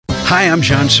Hi, I'm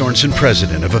John Sorensen,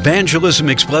 president of Evangelism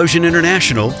Explosion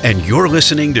International, and you're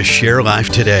listening to Share Life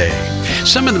Today.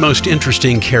 Some of the most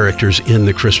interesting characters in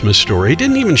the Christmas story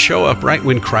didn't even show up right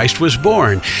when Christ was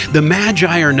born. The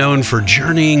Magi are known for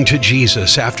journeying to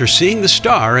Jesus after seeing the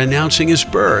star announcing his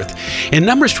birth. In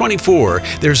Numbers 24,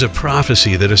 there's a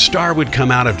prophecy that a star would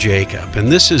come out of Jacob, and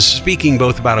this is speaking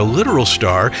both about a literal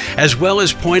star as well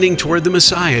as pointing toward the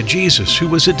Messiah, Jesus, who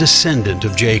was a descendant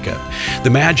of Jacob. The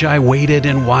Magi waited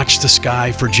and watched the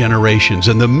sky for generations,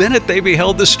 and the minute they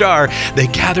beheld the star, they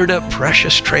gathered up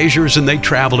precious treasures and they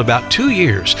traveled about 2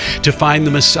 years to find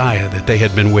the Messiah that they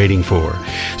had been waiting for.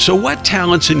 So what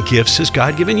talents and gifts has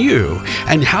God given you?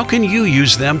 And how can you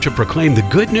use them to proclaim the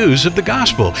good news of the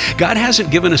gospel? God hasn't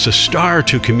given us a star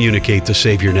to communicate the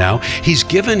Savior now. He's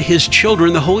given His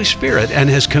children the Holy Spirit and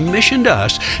has commissioned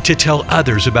us to tell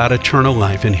others about eternal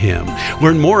life in Him.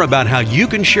 Learn more about how you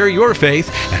can share your faith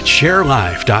at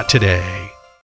sharelife.today.